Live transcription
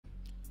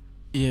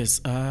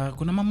Yes,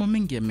 kuna mambo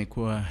mengi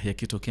yamekuwa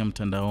yakitokea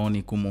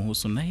mtandaoni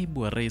kumuhusu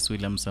naibu wa rais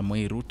William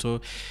Samoei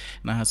Ruto,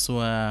 na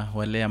haswa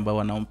wale ambao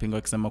wanaompinga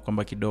wakisema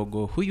kwamba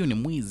kidogo huyu ni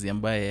mwizi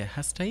ambaye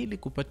hastahili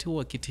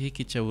kupatiwa kiti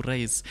hiki cha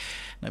urais,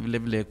 na vile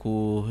vile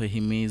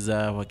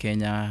kuhimiza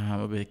Wakenya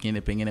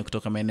pengine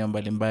kutoka maeneo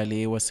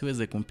mbalimbali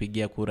wasiweze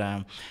kumpigia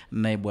kura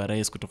naibu wa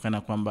rais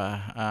kutokana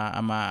kwamba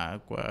ama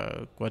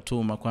kwa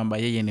tuma kwamba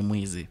yeye ni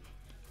mwizi.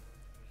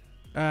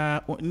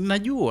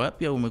 Najua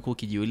pia umekuwa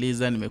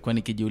ukijiuliza, nimekuwa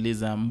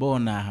nikijiuliza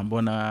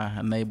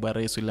mbona naibu wa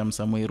rais William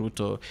Samoei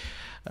Ruto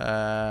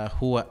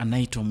huwa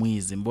anaitwa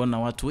mwizi. Mbona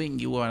watu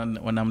wengi huwa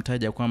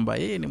wanamtaja kwamba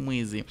yeye ni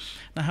mwizi.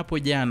 Na hapo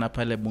jana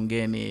pale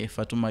bungeni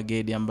Fatuma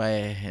Gedi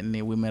ambaye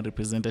ni women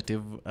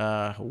representative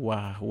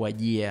wa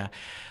Wajia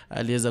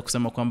aliweza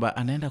kusema kwamba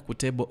anaenda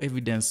kutable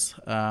evidence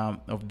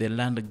of the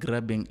land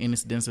grabbing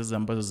incidences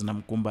ambazo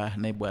zinamkumba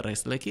naibu wa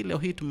rais. Lakini leo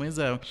hii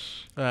tumeweza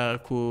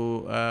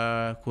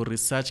ku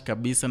research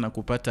kabisa na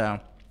kupata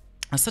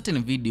a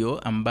certain video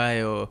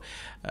ambayo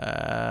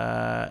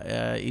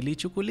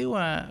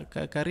ilichukuliwa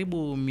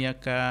karibu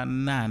miaka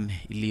 8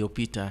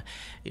 iliyopita,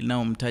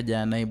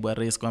 inaomtaja naibu wa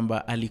rais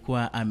kwamba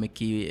alikuwa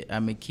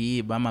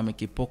amekiiba ama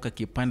amekipoka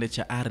kipande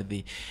cha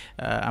ardhi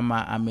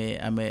ama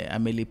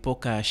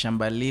amelipoka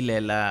shamba lile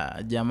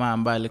la jamaa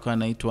ambaye alikuwa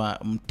anaitwa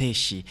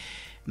Muteshi.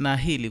 Na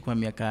hii ilikuwa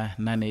miaka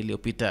 8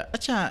 iliyopita.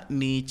 Acha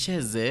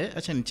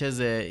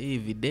nicheze hii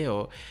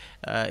video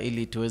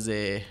ili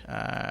tuweze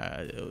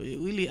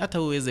ili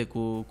hata uweze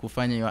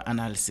kufanya your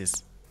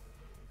analysis.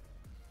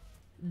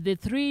 The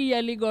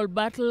 3-year legal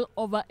battle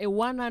over a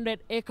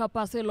 100-acre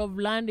parcel of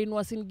land in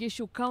Uasin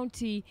Gishu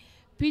County,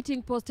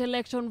 pitting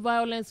post-election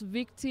violence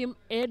victim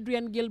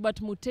Adrian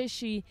Gilbert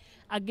Muteshi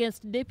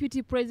against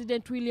Deputy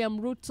President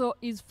William Ruto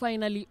is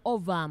finally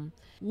over,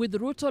 with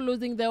Ruto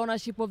losing the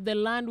ownership of the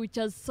land, which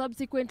has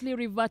subsequently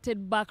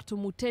reverted back to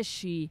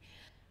Muteshi.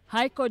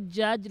 High Court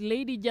Judge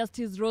Lady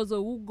Justice Rose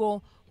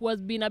Ougo, who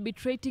has been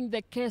arbitrating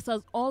the case,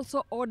 has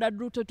also ordered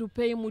Ruto to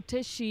pay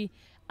Muteshi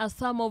a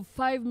sum of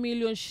 5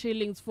 million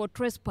shillings for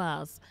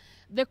trespass.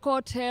 The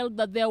court held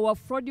that there were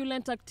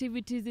fraudulent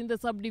activities in the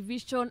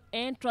subdivision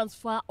and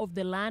transfer of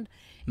the land.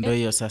 Ndio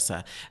hiyo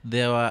sasa.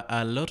 There were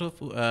a lot of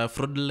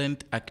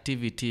fraudulent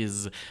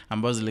activities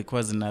ambazo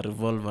zilikuwa zina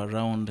revolve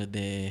around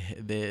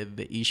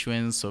the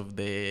issuance of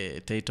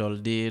the title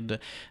deed.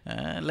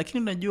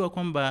 Lakini unajua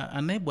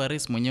kwamba naibu wa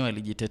rais mwenyewe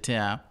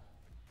alijitetea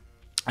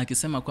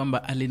akisema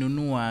kwamba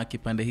alinunua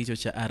kipande hicho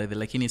cha ardhi,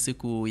 lakini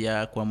siku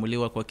ya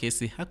kuamuliwa kwa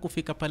kesi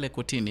hakufika pale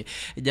kotini.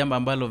 Jambo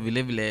ambalo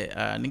vile vile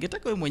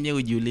ningetaka wewe mwenyewe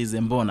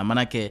ujiulize mbona.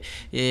 Manake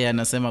yeye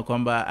anasema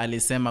kwamba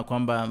alisema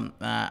kwamba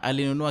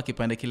alinunua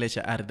kipande kile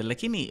cha ardhi,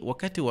 lakini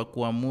wakati wa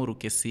kuamuru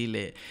kesi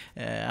ile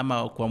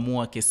ama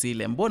kuamua kesi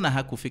ile mbona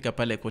hakufika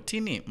pale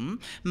kotini?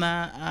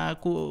 Na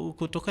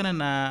kutokana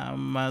na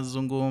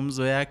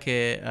mazungumzo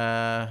yake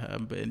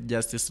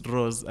Justice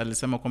Rose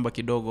alisema kwamba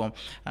kidogo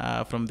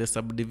from the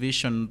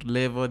subdivision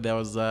level there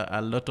was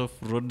a lot of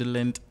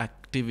fraudulent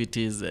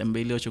activities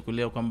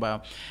iliyochukuliwa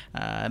kwamba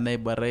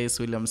naibu wa rais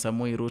William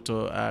Samoei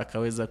Ruto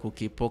akaweza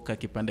kukipoka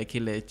kipande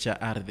kile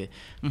cha ardhi.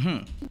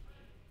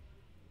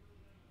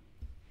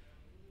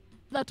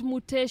 That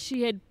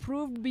Muteshi had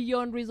proved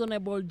beyond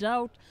reasonable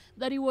doubt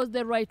that he was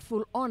the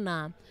rightful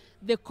owner.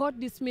 The court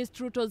dismissed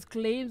Ruto's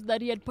claims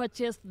that he had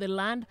purchased the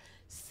land,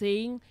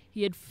 saying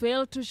he had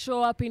failed to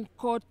show up in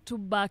court to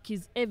back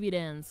his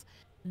evidence.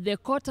 The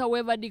court,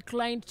 however,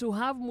 declined to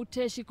have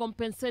Muteshi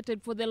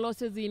compensated for the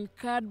losses he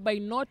incurred by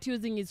not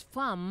using his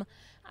farm,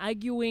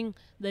 arguing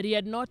that he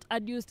had not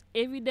adduced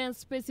evidence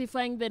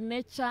specifying the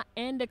nature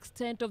and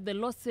extent of the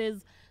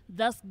losses,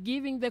 thus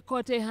giving the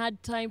court a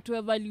hard time to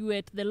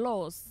evaluate the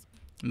loss.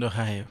 Ndo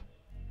hayo.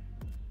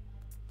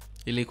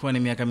 Ilikuwa ni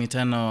miaka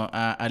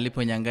 5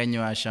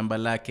 aliponyanganywa shamba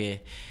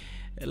lake.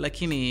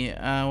 Lakini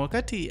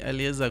wakati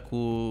aliweza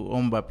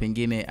kuomba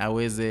pengine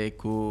aweze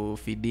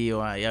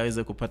kufidiwa,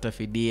 yaweze kupata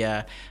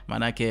fidia,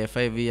 manake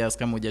 5 years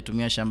kama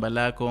hujatumia shamba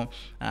lako,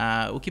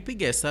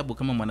 ukipiga hesabu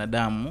kama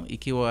mwanadamu,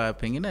 ikiwa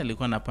pengine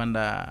alikuwa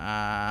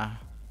anapanda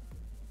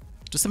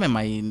tuseme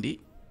mahindi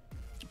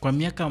kwa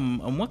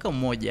mwaka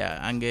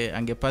mmoja,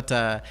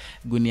 angepata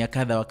gunia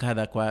kadha wa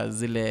kadha kwa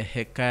zile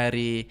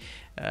hekari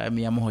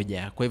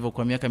 100. Kwa hivyo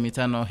kwa miaka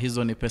 5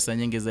 hizo ni pesa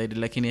nyingi zaidi,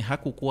 lakini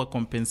hakukuwa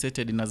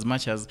compensated in as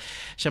much as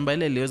shamba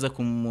ile iliweza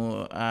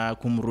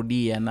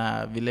kumrudia.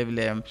 Na vile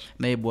vile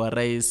naibu wa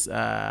rais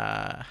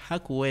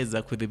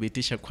hakuweza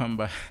kudhibitisha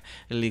kwamba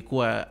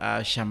lilikuwa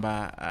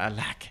shamba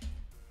lake.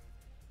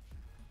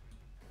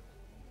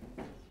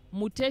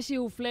 Muteshi,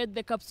 who fled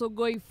the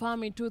Kapsogoi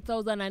farm in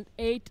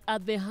 2008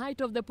 at the height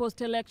of the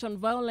post-election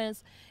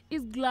violence,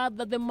 is glad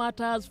that the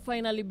matter has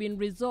finally been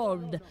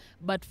resolved,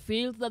 but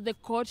feels that the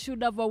court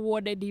should have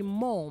awarded him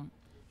more.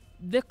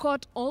 The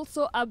court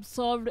also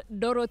absolved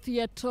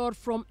Dorothea Tor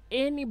from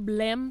any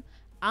blame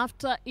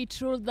after it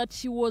ruled that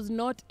she was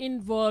not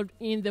involved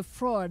in the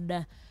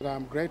fraud.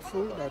 I'm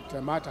grateful that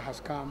the matter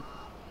has come.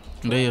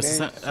 Ndio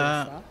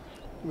sasa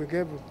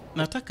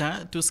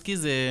nataka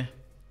tusikize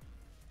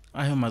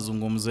hayo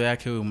mazungumzo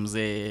yake huyu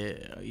mzee,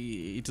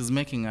 it is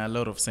making a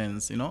lot of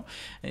sense, you know.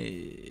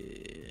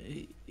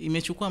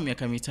 Imechukua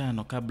miaka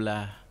 5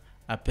 kabla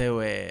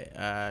apewe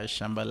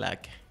shamba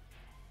lake,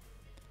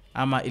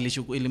 ama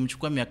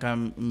ilimchukua miaka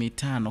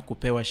 5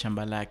 kupewa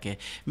shamba lake,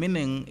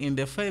 meaning in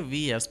the 5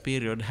 years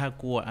period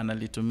hakuwa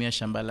analitumia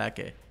shamba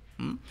lake.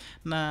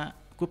 Na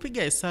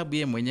kupiga hesabu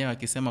yeye mwenyewe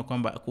akisema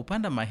kwamba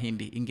kupanda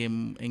mahindi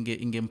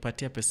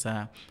ingempatia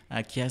pesa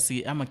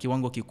kiasi ama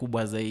kiwango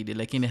kikubwa zaidi,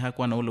 lakini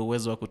hakuwa na ule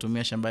uwezo wa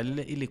kutumia shamba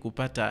lile ili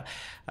kupata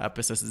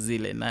pesa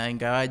zile. Na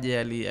ingawaje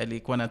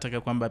alikuwa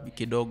anataka kwamba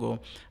kidogo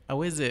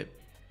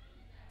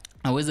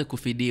aweze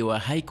kufidiwa,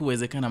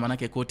 haikuwezekana,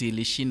 manake koti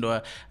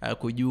ilishindwa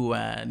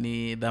kujua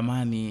ni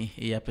dhamani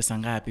ya pesa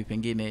ngapi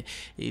pengine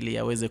ili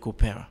aweze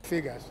kupewa.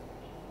 Figures,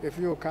 if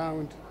you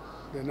count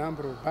the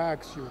number of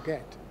bags you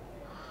get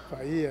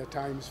per year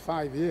times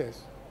 5 years,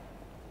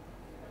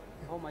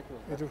 how much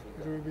it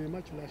will be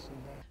much less than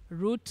that.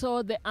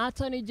 Ruto, the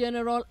Attorney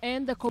General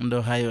and the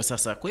ndo hayo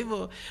sasa. Kwa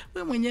hivyo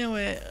wewe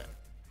mwenyewe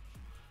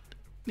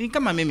ni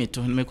kama mimi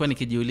tu nimekuwa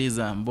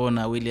nikijiuliza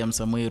mbona William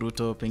Samoei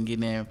Ruto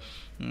pengine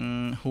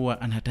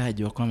huwa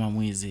anatajwa kama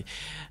mwizi.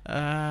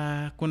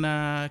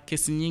 Kuna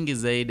kesi nyingi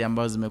zaidi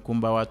ambazo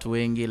zimekumba watu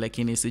wengi,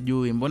 lakini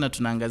sijui mbona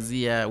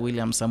tunaangazia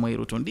William Samoei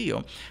Ruto.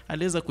 Ndio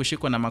aliweza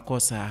kushikwa na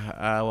makosa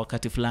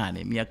wakati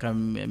fulani miaka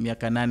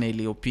 8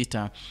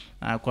 iliyopita,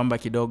 kwamba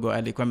kidogo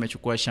alikuwa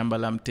amechukua shamba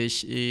la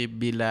Muteshi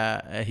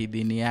bila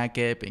idhini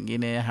yake,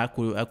 pengine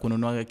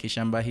hakununua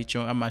kishamba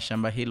hicho ama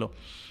shamba hilo.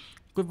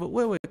 Kwa hivyo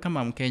wewe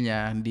kama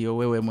Mkenya ndio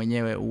wewe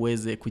mwenyewe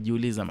uweze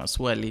kujiuliza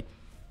maswali.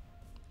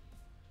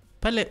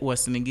 Pale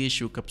Uasin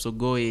Gishu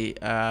Kapsogoi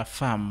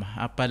farm,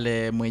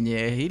 pale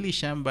mwenye hili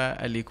shamba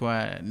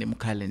alikuwa ni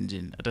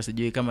Mkalenjin. Hata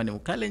sijui kama ni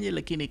Mkalenjin,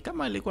 lakini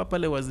kama alikuwa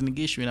pale Uasin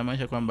Gishu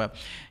inamaanisha kwamba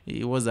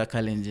he was a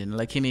Kalenjin.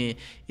 Lakini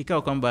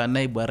ikawa kwamba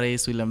naibu wa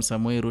rais William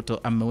Samoei Ruto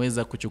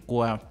ameweza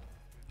kuchukua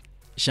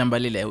shamba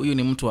lile. Huyu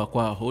ni mtu wa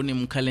kwao, huyu ni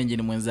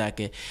Mkalenjin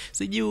mwenzake.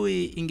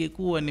 Sijui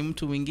ingekuwa ni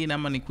mtu mwingine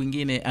ama ni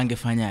kwingine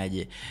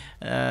angefanyaje.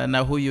 Na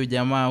huyu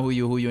jamaa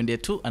huyu ndiye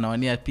tu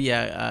anawania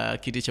pia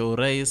kiti cha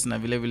urais, na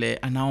vile vile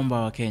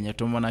anaomba wa Kenya.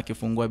 Tumeona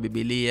akifungua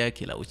Biblia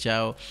kila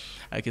uchao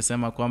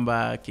akisema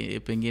kwamba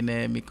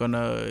pengine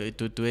mikono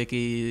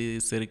tuweki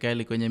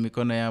serikali kwenye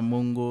mikono ya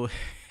Mungu.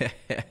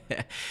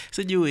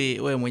 Sijui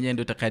wewe mwenyewe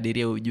ndio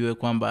utakadiria ujue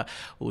kwamba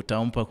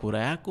utampa kura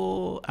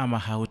yako ama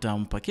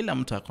hautampa. Kila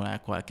mtu akona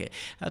yako yake.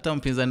 Hata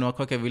mpinzani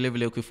wako wake vile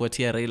vile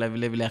ukifuatia Raila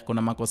vile vile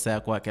akona makosa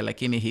yako yake,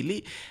 lakini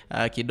hili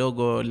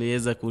kidogo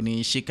liweza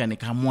kunishika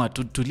nikaamua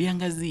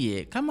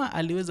tuliangazie kama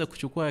aliweza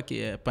kuchukua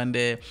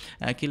pande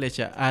kile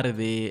cha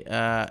ardhi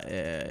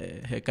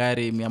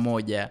hekari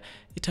 100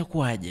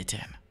 itakuwaje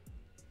tena.